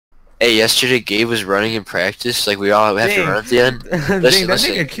Hey, yesterday Gabe was running in practice. Like, we all have to run at the end. Listen, that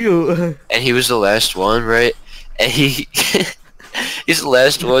nigga cute. And he was the last one, right? And he he's the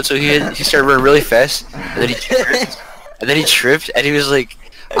last one, so he started running really fast, and then he tripped, and he was like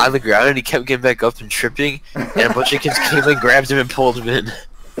on the ground, and he kept getting back up and tripping, and a bunch of kids came and grabbed him and pulled him in.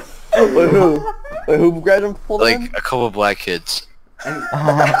 Wait, who? Wait, who grabbed him and pulled him in? Like a couple of black kids.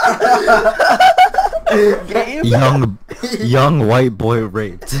 Young white boy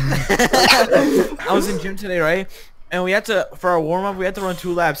raped. I was in gym today, right? And we had to, for our warm up, we had to run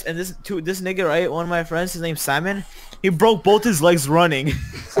 2 laps. And this nigga, right? One of my friends, his name's Simon. He broke both his legs running. Wait,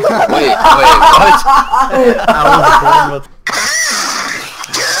 what? I was born with.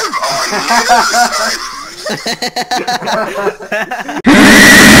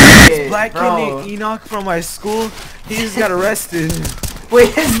 This black kid named Enoch from my school, he just got arrested.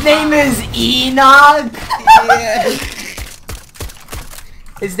 Wait, his name is Enoch? Yeah.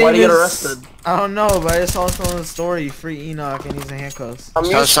 His name Why'd he is... get arrested? I don't know, but I just saw someone in the story, free Enoch, and he's in handcuffs.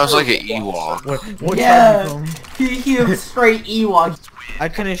 Sounds like an Ewok. What yeah, he was straight Ewok. I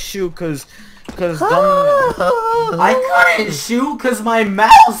couldn't shoot cause I couldn't shoot cause my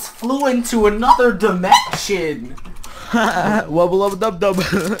mouse flew into another dimension. Wubble up dub dub.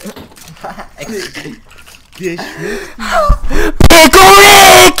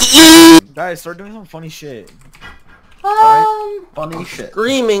 Guys, start doing some funny shit. Funny shit.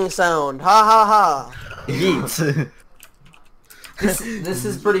 Screaming sound. Ha ha ha. Yeet. This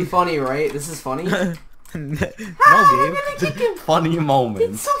is pretty funny, right? This is funny. No, We're Gabe. gonna kick him. Funny It's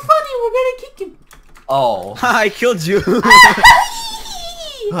moments. so funny. We're gonna kick him. Oh. I killed you.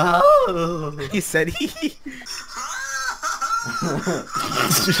 He said he.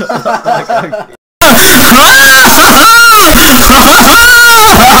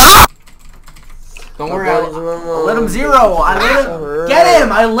 Don't worry, I let him zero. I let him get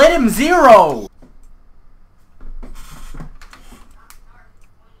him. I let him zero.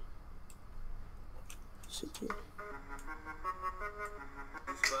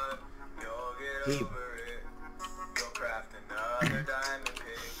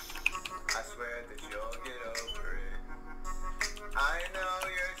 I know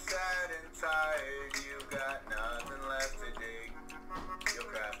you're sad and tired, you got nothing left to dig. You'll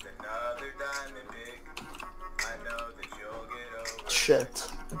craft another diamond pick. I know that you'll get over it. Shit.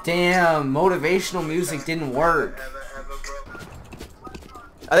 Damn, motivational music didn't work.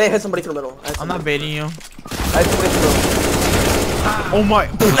 I think I hit somebody through the middle. I'm not baiting you. I hit somebody through the middle. Oh my.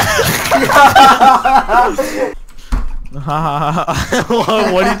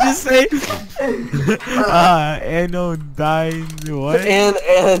 What did you say? Ano dying what? And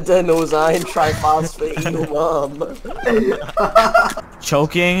adenosine triphosphate, you mom.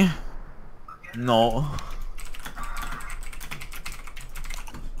 Choking? No.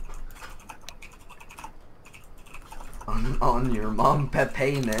 On your mom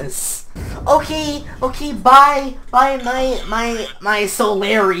Pepeness. Okay, bye my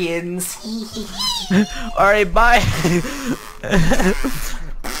Solarians. Alright, bye.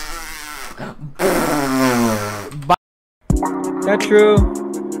 That's true.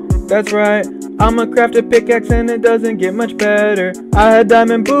 That's right. I'ma craft a pickaxe and it doesn't get much better. I had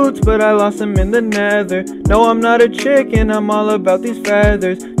diamond boots, but I lost them in the nether. No, I'm not a chicken, I'm all about these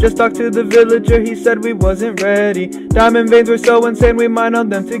feathers. Just talked to the villager, he said we wasn't ready. Diamond veins were so insane, we mined on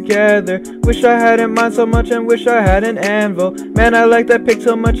them together. Wish I hadn't mined so much and wish I had an anvil. Man, I like that pick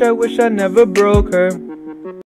so much, I wish I never broke her.